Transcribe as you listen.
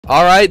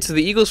Alright, so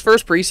the Eagles'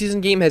 first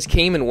preseason game has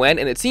came and went,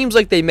 and it seems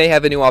like they may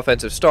have a new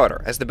offensive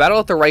starter, as the battle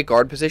at the right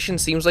guard position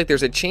seems like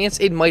there's a chance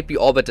it might be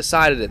all but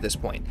decided at this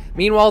point.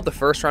 Meanwhile, the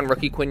first-round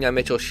rookie Quinyon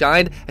Mitchell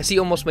shined as he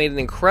almost made an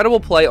incredible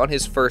play on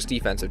his first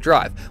defensive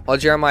drive, while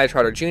Jeremiah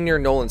Trotter Jr.,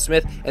 Nolan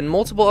Smith, and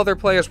multiple other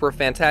players were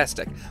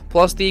fantastic.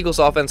 Plus, the Eagles'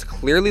 offense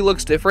clearly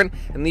looks different,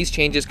 and these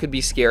changes could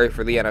be scary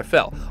for the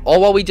NFL,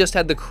 all while we just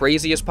had the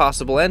craziest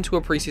possible end to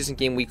a preseason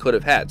game we could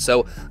have had.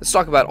 So, let's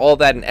talk about all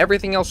that and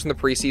everything else from the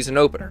preseason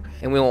opener.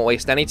 And we won't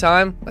waste any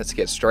time, let's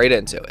get straight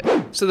into it.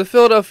 So the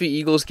Philadelphia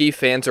Eagles gave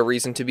fans a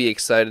reason to be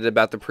excited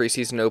about the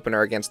preseason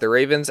opener against the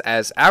Ravens,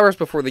 as hours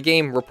before the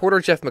game,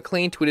 reporter Jeff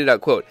McLean tweeted out,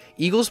 quote,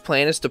 "Eagles'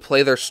 plan is to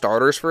play their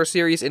starters for a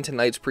series in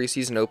tonight's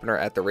preseason opener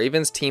at the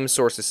Ravens, team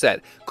sources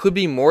said. Could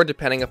be more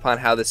depending upon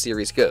how the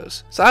series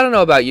goes." So I don't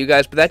know about you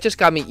guys, but that just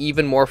got me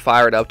even more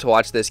fired up to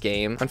watch this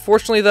game.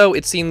 Unfortunately though,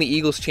 it seemed the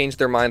Eagles changed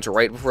their minds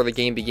right before the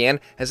game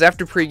began, as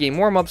after pregame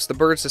warmups, the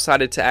Birds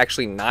decided to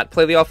actually not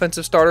play the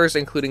offensive starters,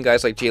 including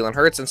guys like Jalen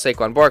Hurts and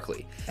Saquon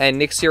Barkley. And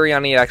Nick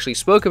Sirianni actually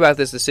spoke about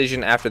this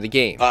decision after the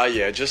game.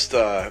 Yeah, just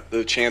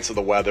the chance of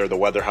the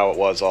weather how it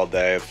was all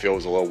day. It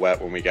feels a little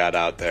wet when we got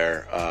out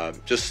there.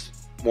 Just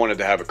wanted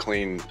to have a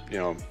clean,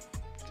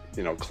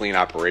 clean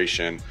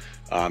operation.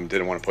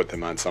 Didn't want to put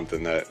them on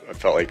something that I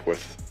felt like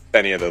with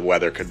any of the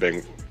weather could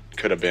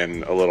have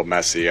been a little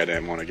messy. I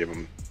didn't want to give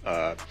them.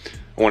 I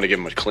want to give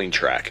them a clean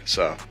track.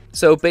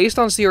 So based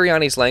on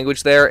Sirianni's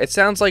language there, it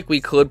sounds like we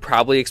could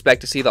probably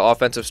expect to see the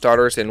offensive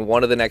starters in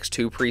one of the next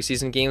two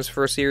preseason games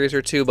for a series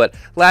or two, but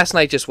last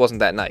night just wasn't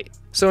that night.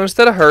 So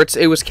instead of Hurts,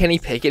 it was Kenny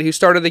Pickett who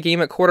started the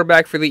game at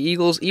quarterback for the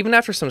Eagles, even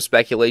after some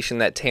speculation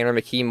that Tanner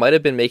McKee might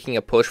have been making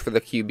a push for the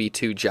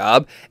QB2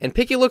 job, and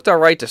Pickett looked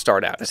alright to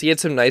start out, as he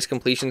had some nice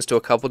completions to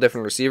a couple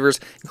different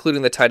receivers,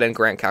 including the tight end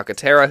Grant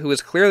Calcaterra, who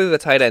is clearly the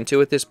tight end 2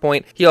 at this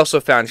point. He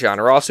also found John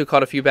Ross, who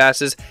caught a few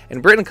passes,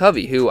 and Britton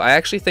Covey, who I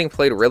actually think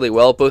played really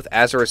well, both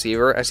as a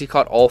receiver, as he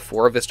caught all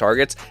 4 of his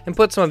targets, and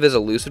put some of his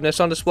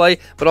elusiveness on display,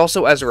 but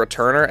also as a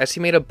returner, as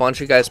he made a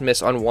bunch of guys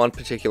miss on one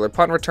particular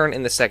punt return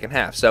in the second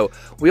half. So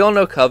we all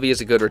know Covey is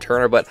a good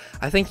returner, but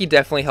I think he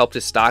definitely helped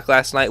his stock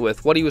last night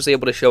with what he was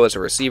able to show as a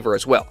receiver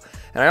as well.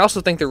 And I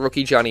also think the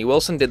rookie Johnny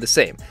Wilson did the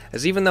same,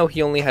 as even though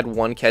he only had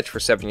 1 catch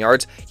for 7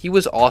 yards, he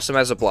was awesome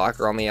as a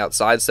blocker on the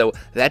outside, so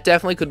that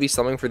definitely could be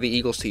something for the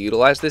Eagles to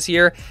utilize this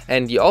year,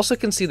 and you also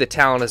can see the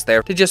talent is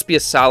there to just be a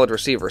solid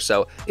receiver,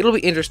 so it'll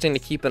be interesting to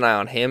keep an eye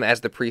on him as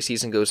the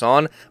preseason goes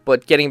on.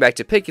 But getting back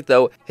to Pickett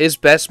though, his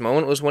best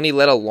moment was when he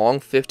led a long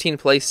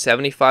 15-play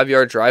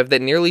 75-yard drive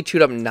that nearly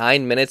chewed up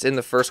 9 minutes in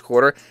the first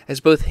quarter,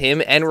 as both him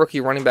and rookie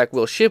running back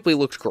Will Shipley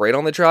looked great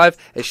on the drive,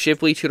 as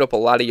Shipley chewed up a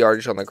lot of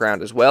yardage on the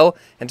ground as well,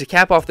 and to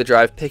cap off the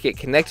drive, Pickett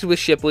connected with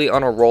Shipley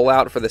on a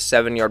rollout for the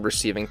 7-yard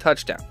receiving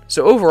touchdown.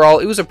 So overall,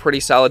 it was a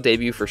pretty solid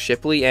debut for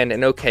Shipley, and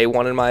an okay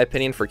one in my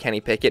opinion for Kenny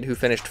Pickett, who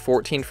finished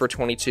 14 for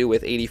 22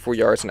 with 84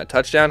 yards and a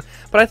touchdown,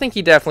 but I think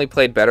he definitely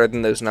played better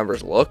than those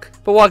numbers look.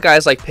 But while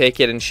guys like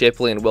Pickett and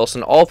Shipley and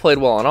Wilson all played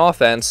well on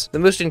offense, the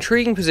most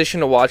intriguing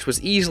position to watch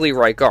was easily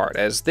right guard,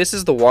 as this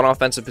is the one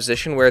offensive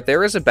position where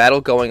there is a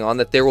battle going on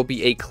that there will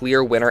be a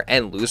clear winner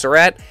and loser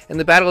at, and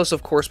the battle is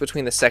of course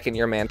between the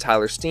second-year man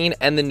Tyler Steen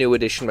and the new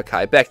addition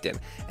Mekhi Becton.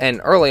 And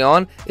early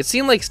on, it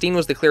seemed like Steen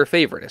was the clear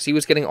favorite, as he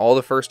was getting all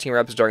the first-team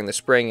reps during the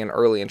spring and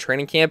early in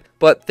training camp,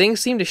 but things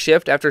seemed to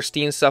shift after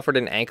Steen suffered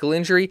an ankle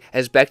injury,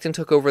 as Becton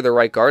took over the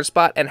right guard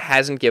spot and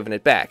hasn't given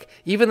it back,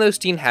 even though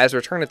Steen has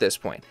returned at this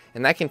point.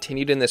 And that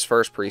continued in this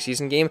first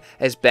preseason game,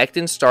 as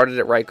Becton started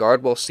at right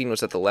guard while Steen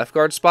was at the left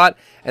guard spot,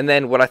 and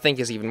then what I think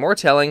is even more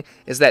telling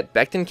is that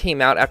Becton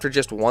came out after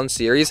just 1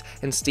 series,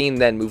 and Steen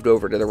then moved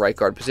over to the right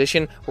guard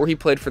position, where he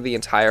played for the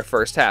entire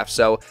first half.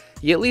 So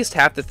you at least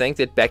have to think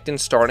that Becton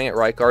starting at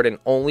right guard and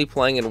only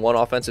playing in 1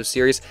 offensive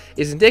series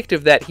is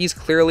indicative that he's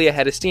clearly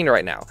ahead of Steen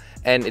right now,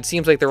 and it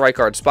seems like the right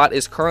guard spot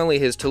is currently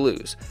his to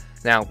lose.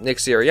 Now, Nick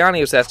Sirianni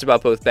was asked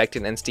about both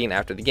Becton and Steen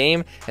after the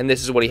game, and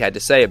this is what he had to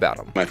say about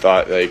him. I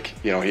thought,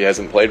 he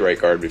hasn't played right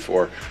guard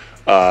before.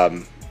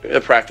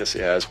 In practice he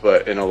has,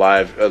 but in a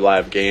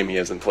live game he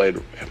hasn't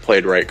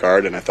played right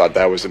guard, and I thought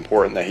that was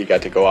important that he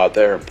got to go out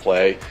there and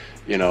play,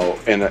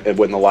 and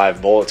when the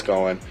live bullet's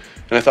going.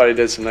 And I thought he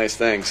did some nice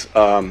things,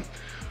 and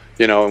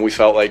we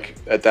felt like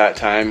at that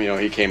time,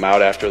 he came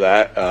out after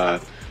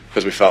that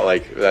because we felt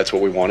like that's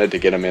what we wanted, to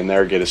get him in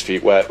there, get his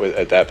feet wet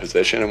at that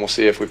position, and we'll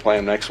see if we play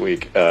him next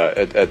week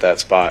at that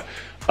spot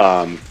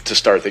to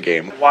start the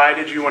game. Why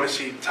did you want to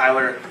see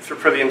Tyler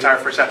for the entire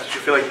first half? Did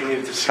you feel like you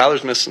needed to see?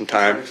 Tyler's missed some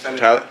time.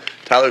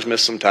 Tyler's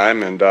missed some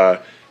time, and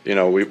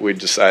we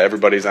decided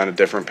everybody's on a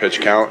different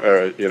pitch count,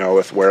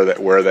 with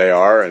where they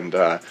are, and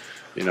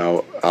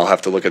I'll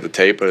have to look at the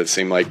tape, but it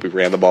seemed like we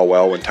ran the ball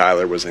well when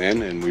Tyler was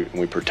in, and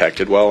we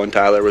protected well when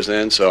Tyler was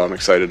in. So I'm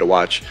excited to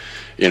watch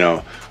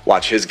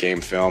his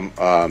game film.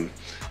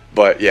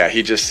 But yeah,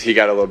 he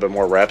got a little bit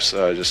more reps,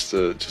 just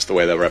the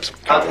way the reps.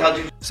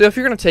 So if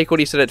you're going to take what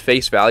he said at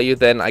face value,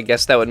 then I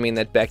guess that would mean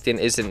that Becton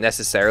isn't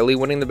necessarily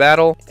winning the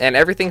battle, and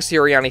everything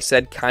Sirianni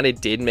said kind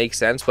of did make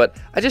sense, but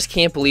I just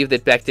can't believe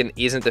that Becton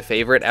isn't the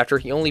favorite after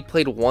he only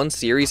played one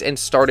series and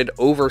started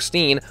over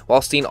Steen,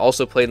 while Steen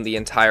also played in the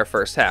entire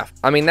first half.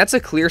 I mean, that's a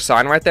clear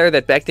sign right there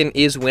that Becton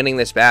is winning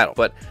this battle,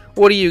 but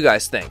what do you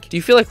guys think? Do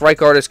you feel like right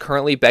guard is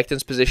currently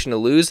Becton's position to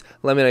lose?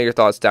 Let me know your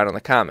thoughts down in the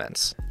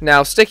comments.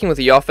 Now, sticking with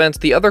the offense,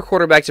 the other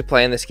quarterback to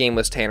play in this game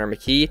was Tanner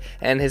McKee,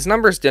 and his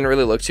numbers didn't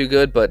really look too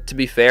good, but to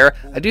be fair,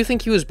 I do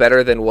think he was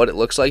better than what it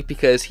looks like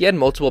because he had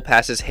multiple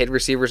passes hit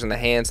receivers in the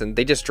hands and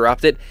they just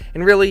dropped it,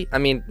 and really, I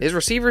mean, his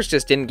receivers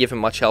just didn't give him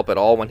much help at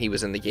all when he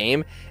was in the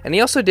game, and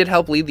he also did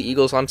help lead the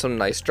Eagles on some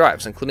nice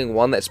drives, including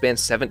one that spanned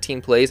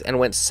 17 plays and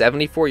went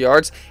 74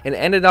 yards and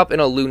ended up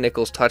in a Lou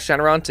Nichols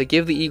touchdown run to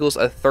give the Eagles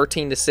a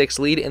 13-6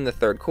 lead in the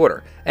third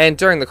quarter. And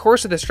during the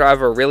course of this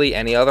drive, or really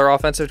any other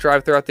offensive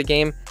drive throughout the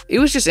game, it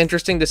was just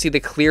interesting to see the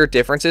clear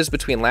differences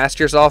between last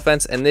year's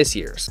offense and this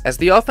year's, as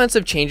the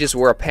offensive changes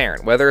were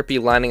apparent, whether it be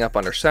lining up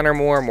under center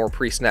more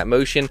pre-snap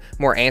motion,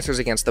 more answers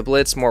against the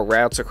blitz, more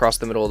routes across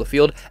the middle of the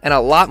field, and a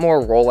lot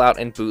more rollout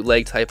and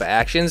bootleg type of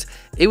actions.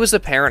 It was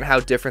apparent how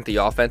different the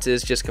offense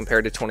is just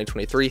compared to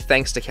 2023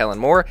 thanks to Kellen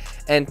Moore,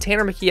 and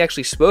Tanner McKee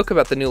actually spoke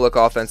about the new look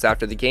offense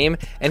after the game,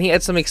 and he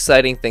had some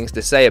exciting things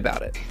to say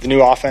about it. The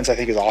new offense I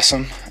think is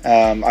awesome.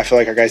 I feel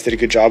like our guys did a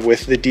good job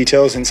with the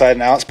details inside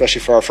and out,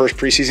 especially for our first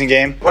preseason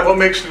game. What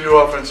makes the new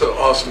offense so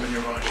awesome in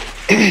your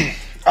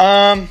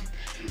mind?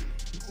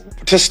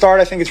 To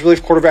start, I think it's really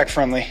quarterback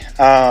friendly.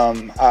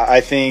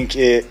 I think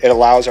it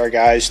allows our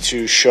guys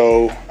to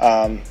show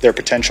their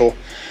potential.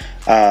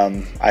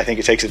 I think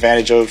it takes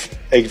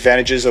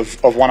advantages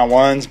of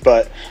one-on-ones,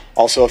 but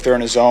also if they're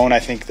in a zone, I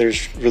think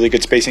there's really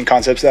good spacing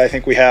concepts that I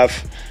think we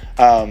have.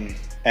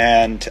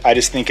 And I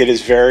just think it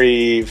is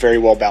very, very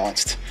well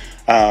balanced.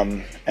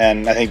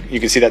 And I think you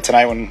can see that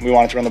tonight when we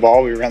wanted to run the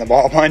ball, we ran the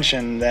ball a bunch,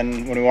 and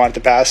then when we wanted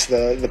to pass,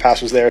 the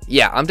pass was there.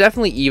 Yeah, I'm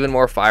definitely even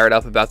more fired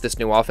up about this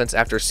new offense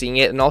after seeing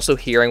it and also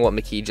hearing what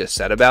McKee just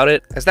said about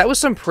it, as that was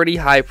some pretty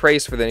high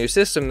praise for the new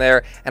system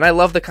there, and I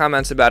love the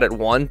comments about it,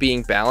 one,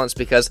 being balanced,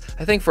 because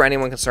I think for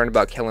anyone concerned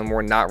about Kellen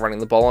Moore not running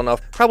the ball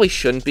enough, probably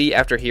shouldn't be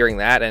after hearing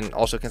that, and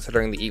also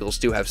considering the Eagles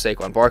do have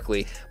Saquon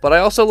Barkley, but I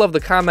also love the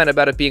comment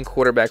about it being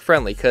quarterback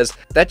friendly, because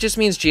that just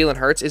means Jalen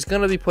Hurts is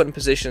going to be put in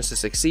positions to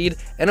succeed,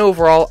 and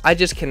overall, I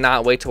just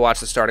cannot wait to watch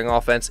the starting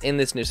offense in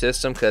this new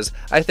system because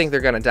I think they're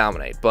going to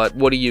dominate, but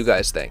what do you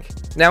guys think?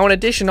 Now, in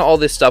addition to all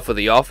this stuff with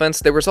the offense,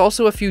 there was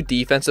also a few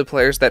defensive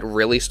players that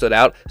really stood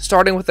out,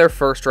 starting with their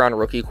first-round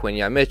rookie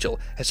Quinyon Mitchell,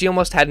 as he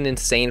almost had an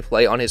insane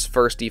play on his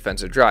first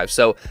defensive drive,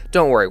 so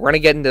don't worry, we're going to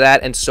get into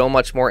that and so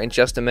much more in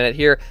just a minute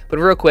here, but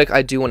real quick,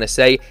 I do want to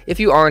say, if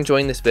you are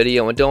enjoying this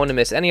video and don't want to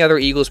miss any other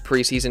Eagles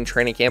preseason,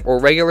 training camp, or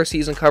regular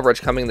season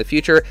coverage coming in the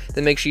future,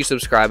 then make sure you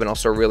subscribe and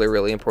also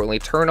really importantly,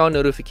 turn on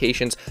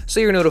notifications so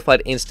you're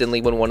notified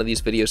instantly when one of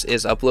these videos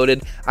is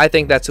uploaded. I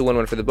think that's a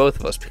win-win for the both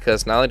of us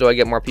because not only do I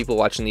get more people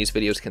watching these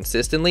videos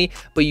consistently,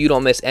 but you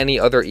don't miss any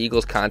other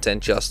Eagles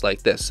content just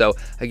like this. So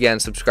again,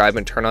 subscribe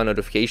and turn on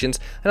notifications,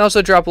 and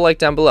also drop a like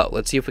down below.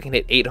 Let's see if we can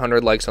hit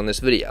 800 likes on this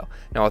video.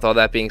 Now, with all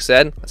that being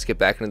said, let's get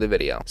back into the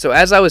video. So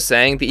as I was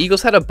saying, the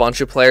Eagles had a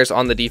bunch of players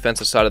on the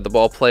defensive side of the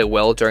ball play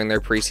well during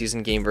their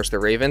preseason game versus the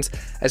Ravens.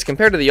 As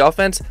compared to the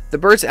offense, the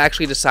Birds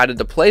actually decided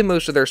to play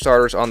most of their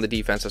starters on the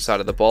defensive side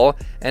of the ball,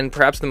 and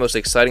perhaps the most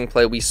exciting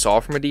play we saw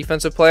from a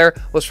defensive player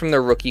was from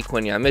their rookie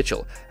Quinyon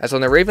Mitchell, as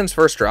on the Ravens'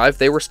 first drive,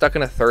 they were stuck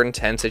in a 3rd and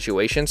 10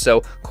 situation,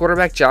 so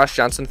quarterback Josh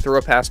Johnson threw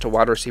a pass to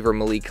wide receiver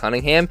Malik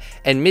Cunningham,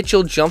 and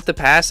Mitchell jumped the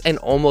pass and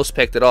almost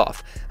picked it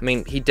off. I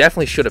mean, he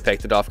definitely should have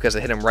picked it off because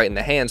it hit him right in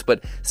the hands,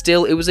 but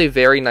still, it was a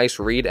very nice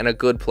read and a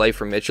good play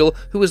for Mitchell,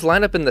 who was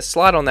lined up in the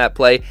slot on that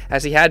play,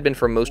 as he had been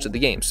for most of the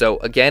game. So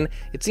again,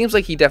 it seems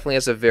like he definitely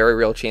has a very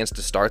real chance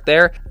to start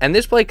there, and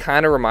this play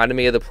kind of reminded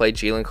me of the play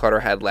Jalen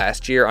Carter had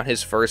last year on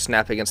his first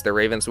snap against the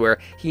Ravens, where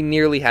he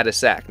nearly had a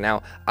sack.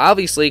 Now,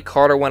 obviously,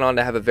 Carter went on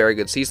to have a very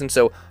good season,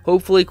 so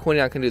hopefully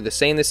Quinyon can do the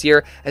same this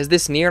year, as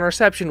this near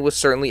interception was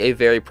certainly a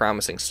very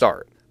promising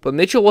start. But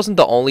Mitchell wasn't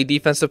the only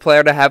defensive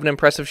player to have an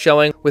impressive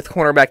showing, with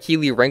cornerback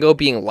Kelee Ringo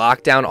being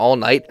locked down all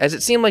night, as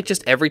it seemed like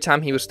just every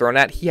time he was thrown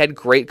at, he had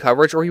great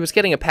coverage or he was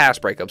getting a pass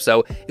breakup,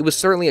 so it was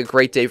certainly a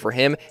great day for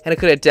him, and it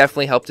could have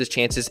definitely helped his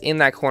chances in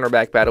that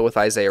cornerback battle with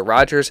Isaiah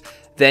Rodgers.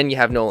 Then you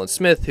have Nolan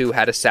Smith, who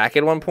had a sack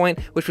at one point,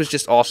 which was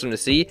just awesome to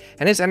see,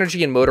 and his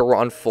energy and motor were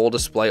on full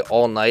display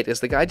all night, as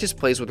the guy just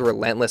plays with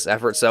relentless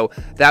effort, so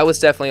that was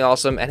definitely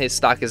awesome, and his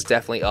stock is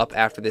definitely up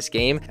after this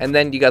game. And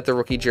then you got the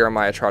rookie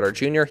Jeremiah Trotter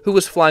Jr., who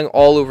was flying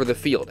all over the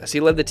field, as he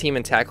led the team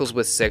in tackles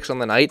with 6 on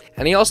the night,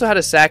 and he also had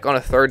a sack on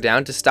a 3rd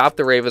down to stop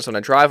the Ravens on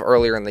a drive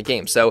earlier in the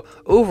game. So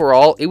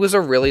overall, it was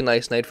a really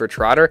nice night for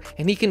Trotter,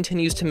 and he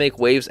continues to make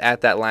waves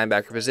at that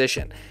linebacker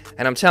position.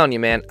 And I'm telling you,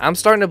 man, I'm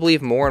starting to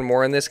believe more and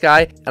more in this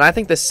guy, and I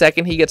think the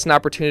second he gets an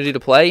opportunity to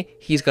play,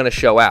 he's going to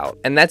show out.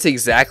 And that's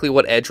exactly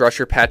what edge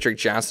rusher Patrick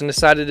Johnson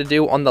decided to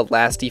do on the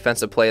last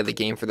defensive play of the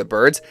game for the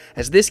Birds,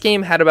 as this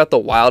game had about the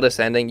wildest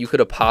ending you could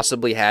have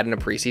possibly had in a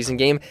preseason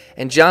game,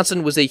 and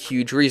Johnson was a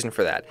huge reason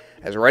for that.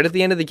 As right at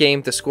the end of the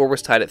game, the score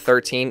was tied at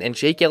 13, and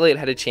Jake Elliott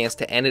had a chance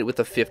to end it with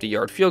a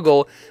 50-yard field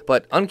goal,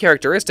 but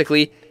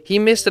uncharacteristically, he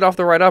missed it off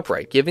the right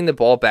upright, giving the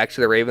ball back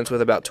to the Ravens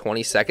with about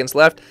 20 seconds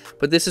left.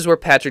 But this is where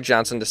Patrick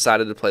Johnson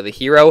decided to play the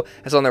hero,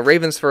 as on the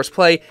Ravens' first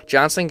play,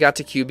 Johnson got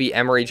to QB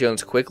Emory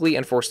Jones quickly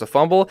and forced a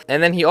fumble,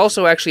 and then he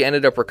also actually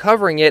ended up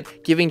recovering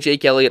it, giving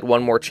Jake Elliott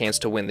one more chance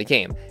to win the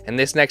game. And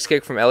this next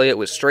kick from Elliott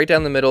was straight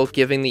down the middle,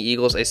 giving the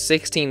Eagles a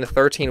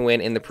 16-13 win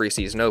in the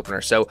preseason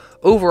opener. So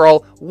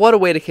overall, what a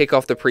way to kick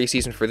off the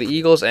preseason for the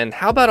Eagles, and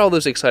how about all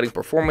those exciting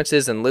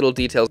performances and little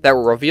details that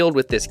were revealed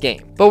with this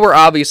game. But we're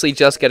obviously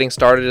just getting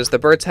started, as the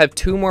Birds have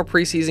 2 more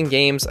preseason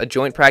games, a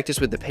joint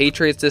practice with the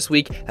Patriots this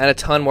week, and a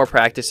ton more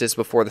practices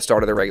before the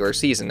start of the regular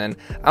season, and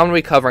I'm going to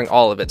be covering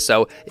all of it.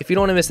 So if you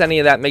don't want to miss any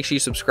of that, make sure you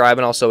subscribe,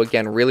 and also,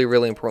 again,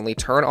 really importantly,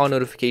 turn on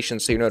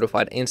notifications so you're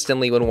notified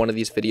instantly when one of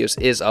these videos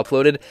is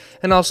uploaded.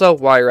 And also,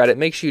 while you're at it,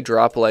 make sure you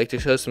drop a like to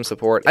show some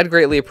support. I'd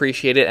greatly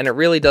appreciate it, and it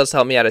really does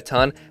help me out a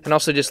ton. And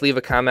also just leave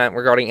a comment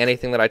regarding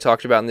anything that I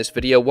talked about in this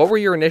video. What were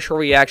your initial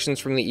reactions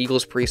from the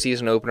Eagles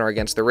preseason opener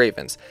against the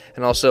Ravens?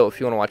 And also, if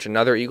you want to watch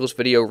another Eagles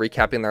video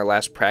recapping their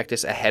last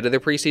practice ahead of the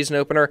preseason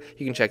opener,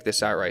 you can check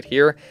this out right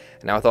here.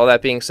 And now with all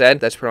that being said,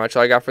 that's pretty much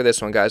all I got for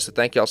this one, guys. So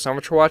thank you all so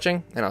much for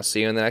watching, and I'll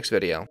see you in the next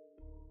video.